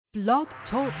Blog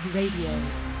Talk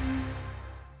Radio.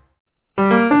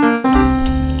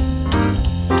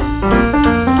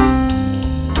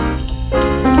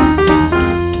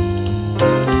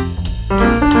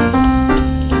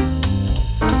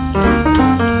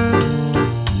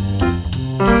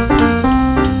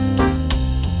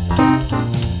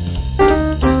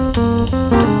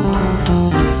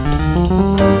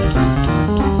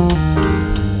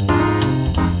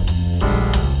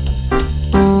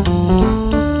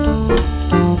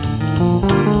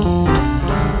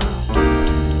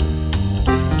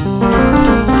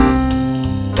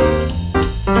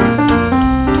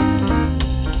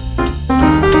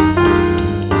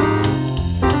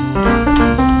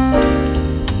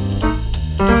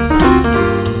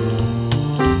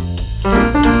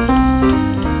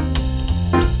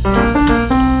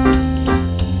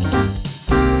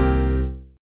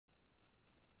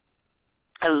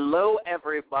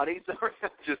 Sorry, I'm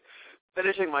just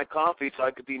finishing my coffee so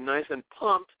I could be nice and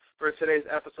pumped for today's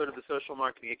episode of the Social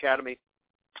Marketing Academy.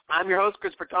 I'm your host,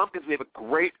 Christopher Tompkins. We have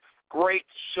a great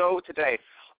show today,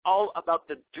 all about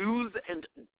the do's and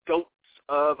don'ts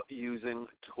of using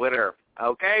Twitter.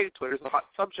 Okay, Twitter's a hot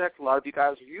subject. A lot of you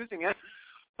guys are using it.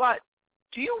 But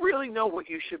do you really know what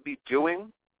you should be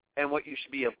doing and what you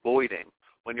should be avoiding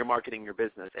when you're marketing your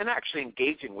business and actually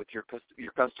engaging with your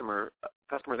customers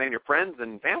and your friends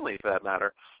and family, for that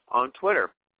matter, on Twitter?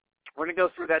 We're going to go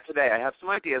through that today. I have some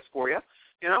ideas for you,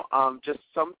 just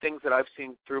some things that I've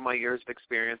seen through my years of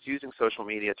experience using social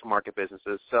media to market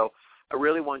businesses. So I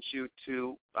really want you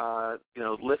to,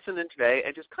 listen in today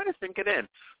and just kind of think it in.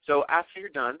 So after you're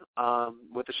done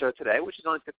with the show today, which is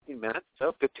only 15 minutes,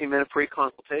 so 15-minute free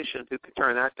consultation, who can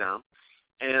turn that down?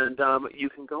 And you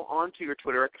can go on to your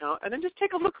Twitter account and then just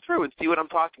take a look through and see what I'm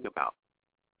talking about.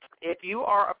 If you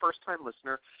are a first-time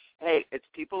listener, hey, it's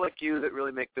people like you that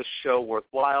really make this show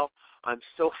worthwhile. I'm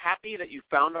so happy that you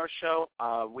found our show.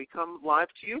 We come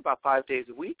live to you about 5 days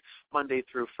a week, Monday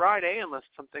through Friday, unless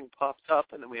something pops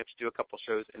up, and then we have to do a couple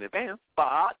shows in advance.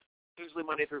 But usually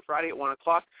Monday through Friday at 1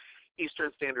 o'clock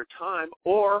Eastern Standard Time,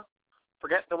 or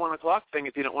forget the 1 o'clock thing.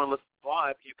 If you don't want to listen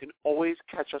live, you can always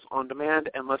catch us on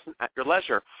demand and listen at your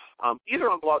leisure,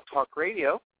 either on Blog Talk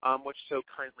Radio, which so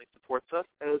kindly supports us,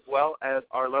 as well as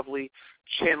our lovely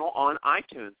channel on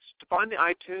iTunes. To find the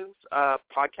iTunes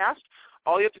podcast,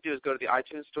 all you have to do is go to the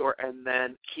iTunes store and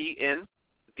then key in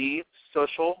the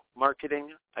Social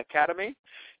Marketing Academy.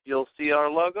 You'll see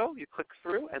our logo. You click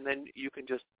through, and then you can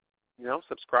just,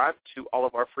 subscribe to all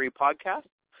of our free podcasts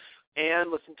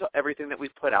and listen to everything that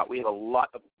we've put out. We have a lot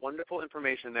of wonderful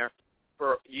information there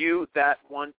for you that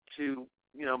want to,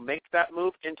 make that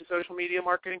move into social media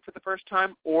marketing for the first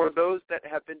time, or those that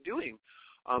have been doing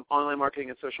online marketing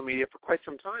and social media for quite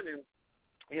some time and,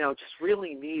 just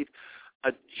really need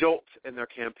a jolt in their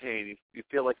campaign. You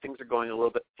feel like things are going a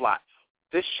little bit flat.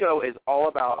 This show is all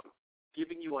about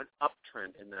giving you an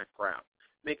uptrend in that graph,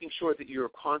 making sure that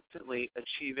you're constantly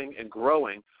achieving and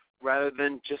growing rather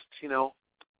than just,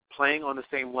 playing on the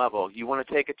same level. You want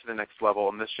to take it to the next level,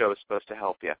 and this show is supposed to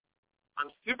help you. I'm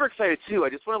super excited, too. I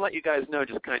just want to let you guys know,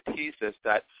 just kind of tease this,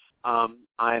 that I'm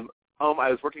home. I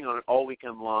was working on it all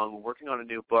weekend long, working on a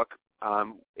new book.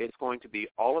 It's going to be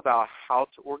all about how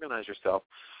to organize yourself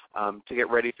to get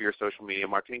ready for your social media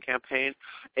marketing campaign.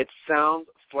 It sounds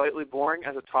slightly boring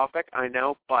as a topic, I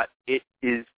know, but it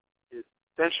is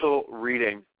essential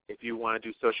reading if you want to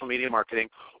do social media marketing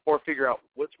or figure out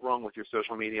what's wrong with your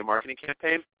social media marketing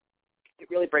campaign. It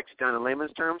really breaks it down in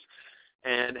layman's terms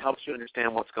and helps you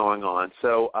understand what's going on.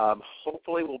 So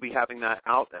hopefully we'll be having that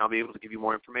out, and I'll be able to give you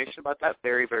more information about that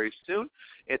very, very soon.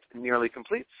 It's nearly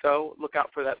complete, so look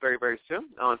out for that very, very soon.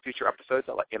 On future episodes,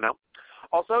 I'll let you know.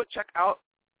 Also, check out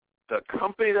the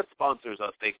company that sponsors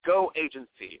us, the Go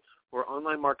Agency. We're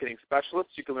online marketing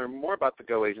specialists. You can learn more about the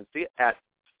Go Agency at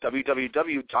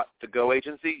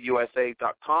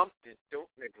www.thegoagencyusa.com. And don't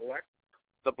neglect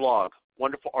the blog.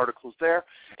 Wonderful articles there,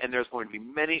 and there's going to be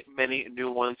many, many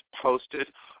new ones posted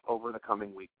over the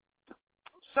coming week.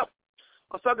 So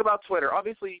let's talk about Twitter.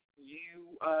 Obviously,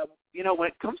 when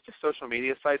it comes to social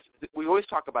media sites, we always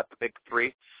talk about the big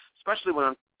three, especially when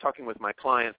I'm talking with my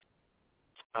clients,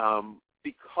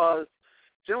 because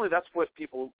generally that's what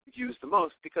people use the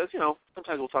most because,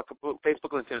 sometimes we'll talk about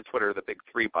Facebook, LinkedIn, and Twitter are the big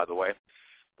three, by the way.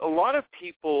 A lot of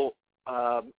people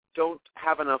don't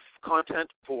have enough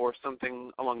content for something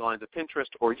along the lines of Pinterest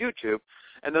or YouTube,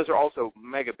 and those are also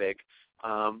mega big.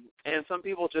 And some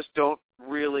people just don't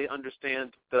really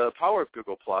understand the power of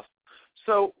Google+.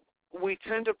 So we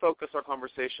tend to focus our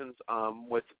conversations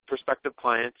with prospective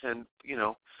clients and,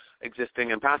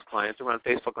 existing and past clients around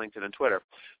Facebook, LinkedIn, and Twitter.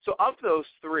 So of those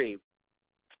three,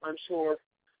 I'm sure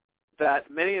that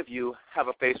many of you have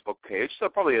a Facebook page, so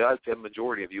probably the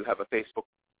majority of you have a Facebook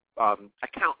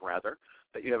account, rather,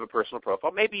 that you have a personal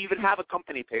profile. Maybe you even have a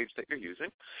company page that you're using,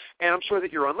 and I'm sure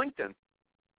that you're on LinkedIn.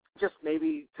 Just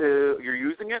maybe you're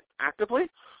using it actively,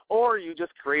 or you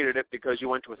just created it because you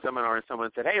went to a seminar and someone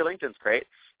said, hey, LinkedIn's great,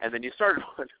 and then you started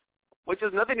one, which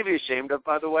is nothing to be ashamed of,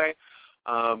 by the way.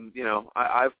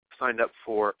 I've signed up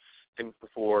for things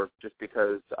before just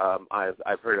because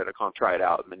I've heard it, I'll try it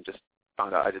out, and then just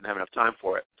found out I didn't have enough time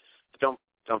for it. So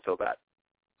don't feel bad.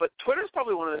 But Twitter is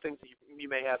probably one of the things that you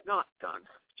may have not done,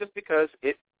 just because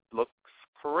it looks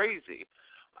crazy.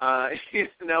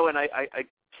 And I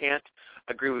can't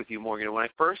agree with you more. When I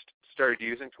first started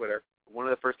using Twitter, one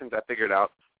of the first things I figured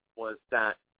out was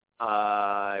that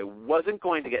I wasn't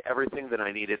going to get everything that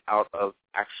I needed out of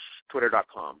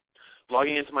Twitter.com.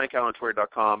 Logging into my account on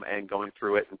Twitter.com and going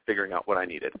through it and figuring out what I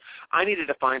needed. I needed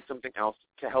to find something else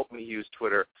to help me use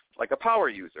Twitter like a power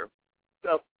user.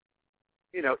 So,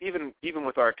 even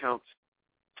with our accounts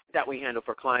that we handle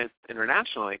for clients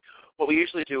internationally, what we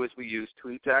usually do is we use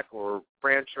TweetDeck or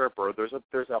BrandSharp, or there's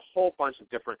a whole bunch of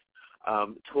different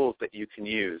tools that you can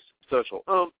use. Social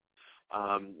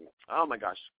oh my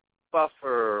gosh,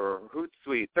 Buffer,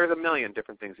 Hootsuite. There's a million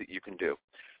different things that you can do.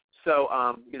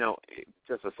 So,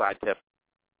 just a side tip,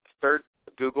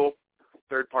 Google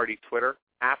third-party Twitter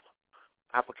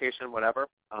application, whatever,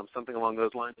 something along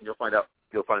those lines, and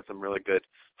you'll find some really good,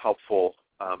 helpful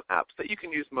apps that you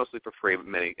can use mostly for free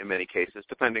in many cases,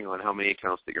 depending on how many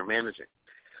accounts that you're managing.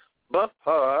 But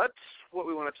what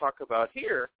we want to talk about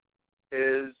here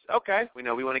is, okay, we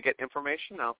know we want to get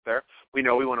information out there. We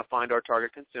know we want to find our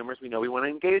target consumers. We know we want to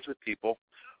engage with people.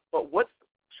 But what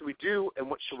should we do and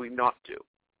what should we not do?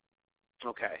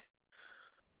 Okay.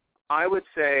 I would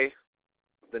say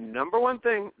the number one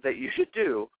thing that you should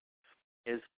do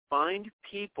is find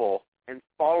people and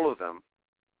follow them,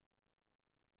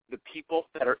 the people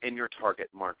that are in your target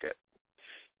market.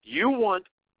 You want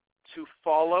to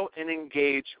follow and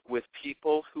engage with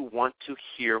people who want to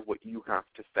hear what you have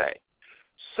to say.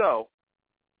 So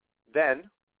then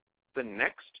the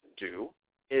next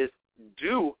is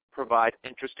provide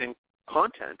interesting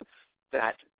content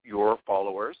that your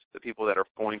followers, the people that are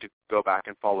going to go back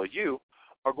and follow you,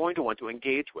 are going to want to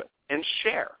engage with and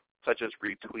share, such as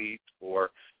retweet, or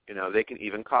they can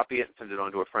even copy it and send it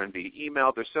on to a friend via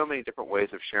email. There's so many different ways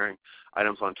of sharing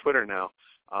items on Twitter now.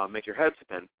 Make your head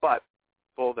spin. But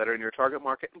people that are in your target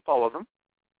market, and follow them,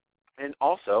 and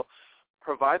also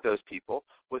provide those people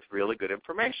with really good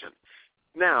information.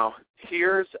 Now,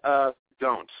 here's a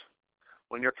don't.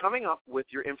 When you're coming up with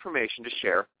your information to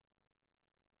share,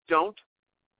 don't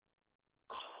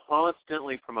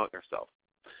constantly promote yourself.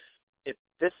 If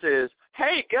this is,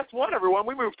 hey, guess what, everyone?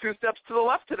 We moved 2 steps to the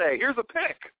left today. Here's a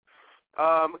pick.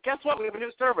 Guess what? We have a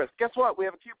new service. Guess what? We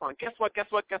have a coupon. Guess what? Guess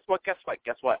what? Guess what? Guess what?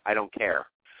 Guess what? I don't care.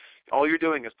 All you're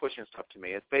doing is pushing stuff to me.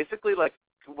 It's basically like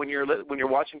when you're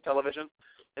watching television,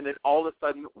 and then all of a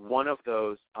sudden one of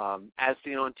those as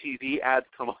seen on TV ads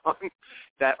come on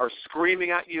that are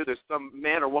screaming at you. There's some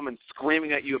man or woman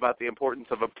screaming at you about the importance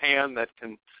of a pan that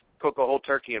can cook a whole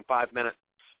turkey in 5 minutes.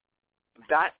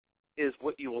 That is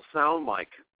what you will sound like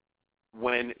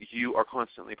when you are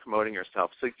constantly promoting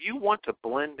yourself. So you want to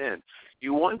blend in.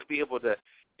 You want to be able to,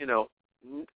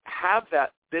 have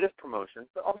that bit of promotion,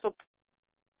 but also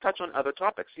touch on other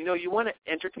topics. You want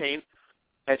to entertain,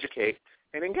 educate,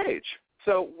 and engage.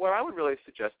 So what I would really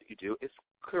suggest that you do is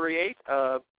create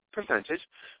a percentage,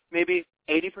 maybe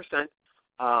 80%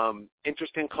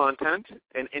 interesting content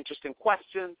and interesting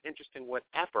questions, interesting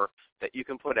whatever that you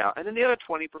can put out. And then the other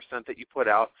 20% that you put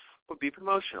out would be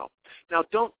promotional. Now,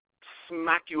 don't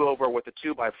smack you over with a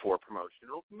 2x4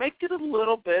 promotional. Make it a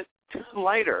little bit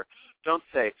lighter. Don't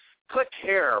say, click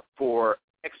here for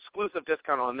exclusive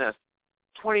discount on this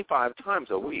 25 times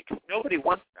a week. Nobody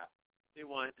wants that. They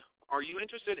want, are you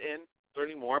interested in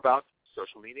learning more about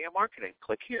social media marketing?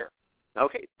 Click here.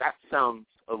 Okay, that sounds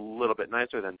a little bit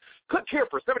nicer than click here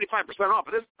for 75% off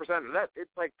of this percent of that.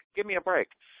 It's like, give me a break.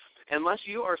 Unless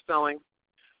you are selling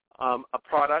a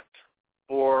product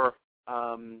or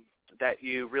that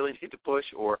you really need to push,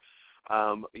 or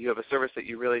you have a service that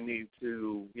you really need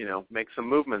to, make some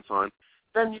movements on,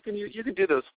 then you can do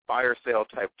those fire sale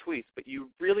type tweets, but you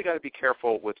really got to be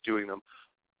careful with doing them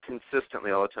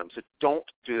consistently all the time. So don't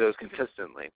do those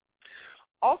consistently.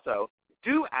 Also,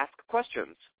 do ask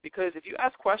questions, because if you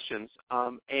ask questions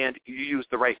and you use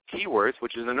the right keywords,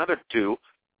 which is another do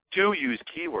use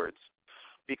keywords,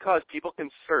 because people can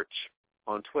search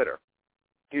on Twitter.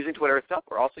 Using Twitter itself,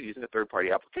 we're also using a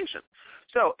third-party application.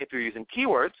 So if you're using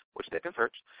keywords, which they can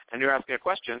search, and you're asking a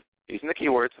question, using the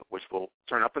keywords, which will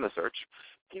turn up in the search.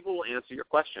 People will answer your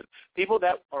question. People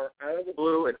that are out of the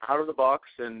blue and out of the box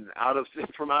and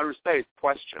from outer space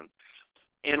question.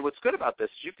 And what's good about this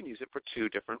is you can use it for two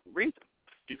different reasons.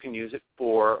 You can use it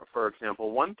for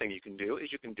example, one thing you can do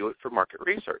is you can do it for market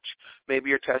research. Maybe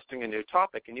you're testing a new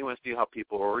topic and you want to see how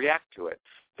people will react to it.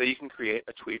 So you can create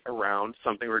a tweet around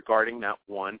something regarding that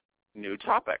one new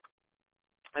topic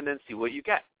and then see what you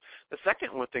get. The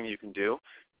second one thing you can do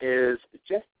is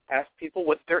just ask people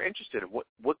what they're interested in.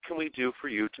 What can we do for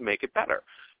you to make it better?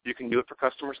 You can do it for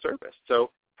customer service.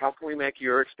 So how can we make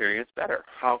your experience better?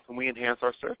 How can we enhance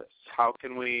our service? How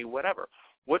can we whatever?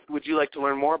 What would you like to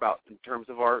learn more about in terms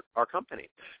of our company?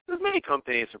 Because many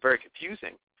companies are very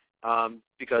confusing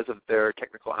because of their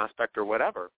technical aspect or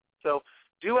whatever. So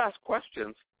do ask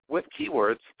questions with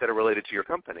keywords that are related to your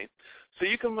company so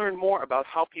you can learn more about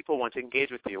how people want to engage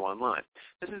with you online.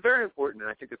 This is very important, and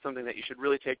I think it's something that you should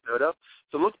really take note of.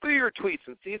 So look through your tweets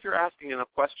and see if you're asking enough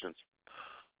questions.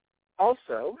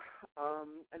 Also,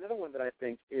 another one that I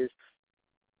think is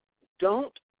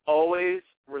don't always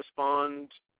respond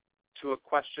to a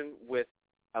question with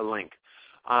a link.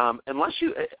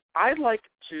 I'd like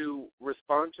to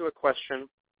respond to a question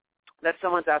that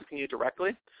someone's asking you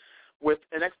directly with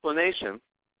an explanation,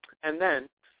 and then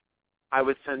I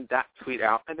would send that tweet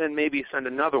out and then maybe send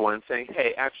another one saying,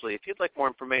 hey, actually, if you'd like more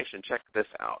information, check this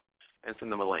out, and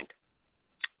send them a link.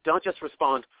 Don't just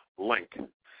respond, link.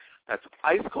 That's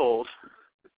ice cold,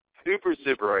 super,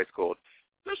 super ice cold,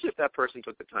 especially if that person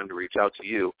took the time to reach out to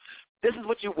you. This is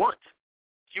what you want.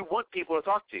 You want people to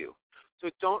talk to you. So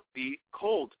don't be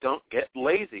cold. Don't get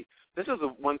lazy. This is the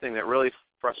one thing that really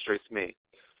frustrates me.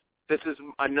 This is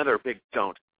another big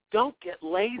don't. Don't get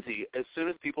lazy as soon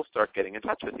as people start getting in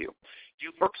touch with you.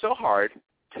 You work so hard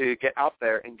to get out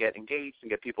there and get engaged and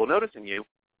get people noticing you,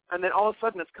 and then all of a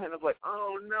sudden it's kind of like,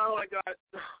 oh, no,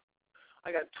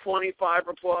 I got 25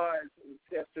 replies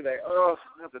yesterday. Oh,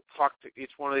 I have to talk to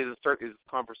each one of these and start these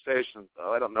conversations.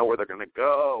 Oh, I don't know where they're going to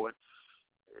go. And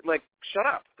like, shut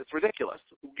up. That's ridiculous.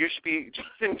 You should be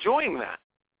just enjoying that.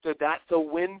 So that's a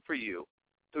win for you.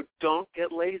 So don't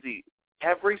get lazy.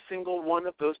 Every single one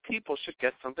of those people should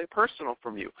get something personal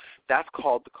from you. That's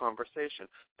called the conversation.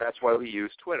 That's why we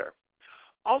use Twitter.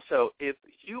 Also, if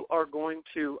you are going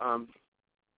to,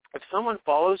 if someone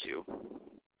follows you,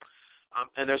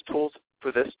 and there's tools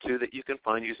for this too that you can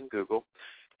find using Google,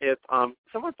 if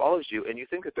someone follows you and you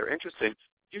think that they're interesting,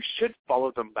 you should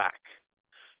follow them back.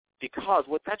 Because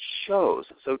what that shows,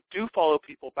 so do follow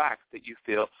people back that you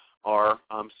feel are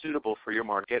suitable for your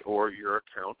market or your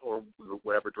account or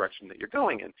whatever direction that you're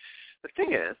going in. The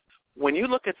thing is, when you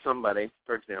look at somebody,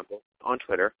 for example, on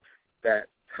Twitter that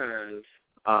has,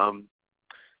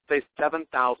 say,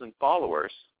 7,000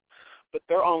 followers, but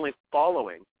they're only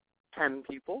following 10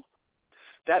 people,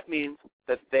 that means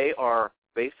that they are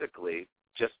basically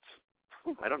just,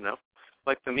 I don't know,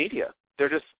 like the media. They're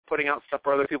just putting out stuff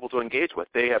for other people to engage with.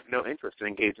 They have no interest in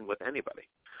engaging with anybody.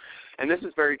 And this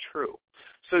is very true.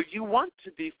 So you want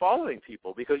to be following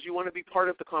people because you want to be part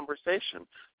of the conversation.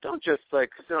 Don't just like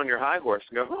sit on your high horse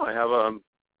and go, oh, I have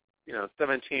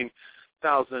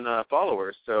 17,000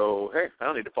 followers, so hey, I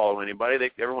don't need to follow anybody.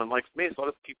 Everyone likes me, so I'll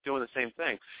just keep doing the same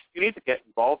thing. You need to get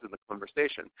involved in the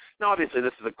conversation. Now, obviously,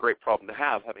 this is a great problem to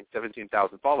have, having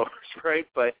 17,000 followers, right?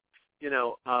 But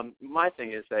my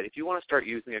thing is that if you want to start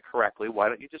using it correctly, why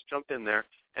don't you just jump in there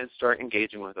and start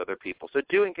engaging with other people? So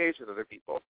do engage with other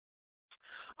people.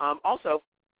 Also,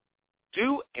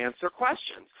 do answer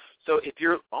questions. So if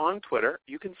you're on Twitter,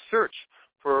 you can search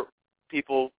for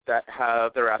people that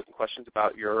are asking questions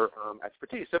about your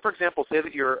expertise. So, for example, say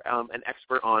that you're an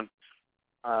expert on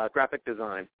graphic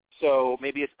design. So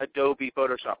maybe it's Adobe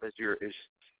Photoshop is your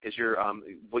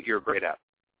what you're great at.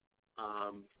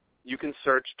 You can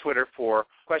search Twitter for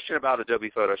question about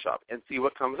Adobe Photoshop and see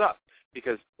what comes up.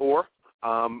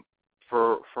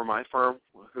 For my firm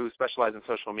who specializes in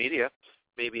social media,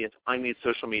 maybe it's I need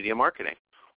social media marketing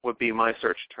would be my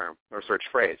search term or search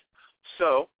phrase.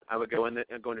 So I would go into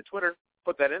Twitter,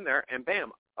 put that in there, and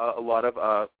bam, a lot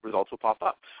of results will pop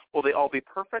up. Will they all be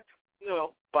perfect?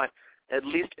 No, but at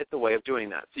least it's a way of doing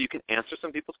that. So you can answer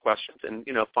some people's questions and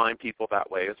find people that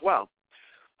way as well.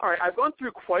 All right, I've gone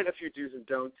through quite a few do's and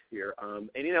don'ts here,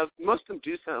 and most of them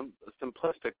do sound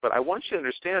simplistic, but I want you to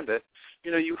understand that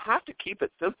you have to keep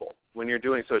it simple when you're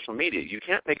doing social media. You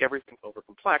can't make everything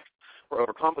over-complex or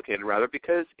over-complicated, rather,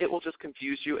 because it will just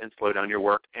confuse you and slow down your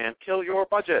work and kill your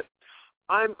budget.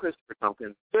 I'm Christopher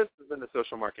Tompkins. This has been the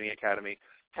Social Marketing Academy.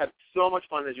 Had so much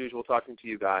fun, as usual, talking to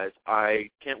you guys.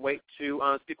 I can't wait to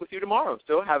speak with you tomorrow.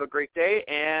 So have a great day,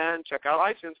 and check out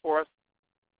iTunes for us.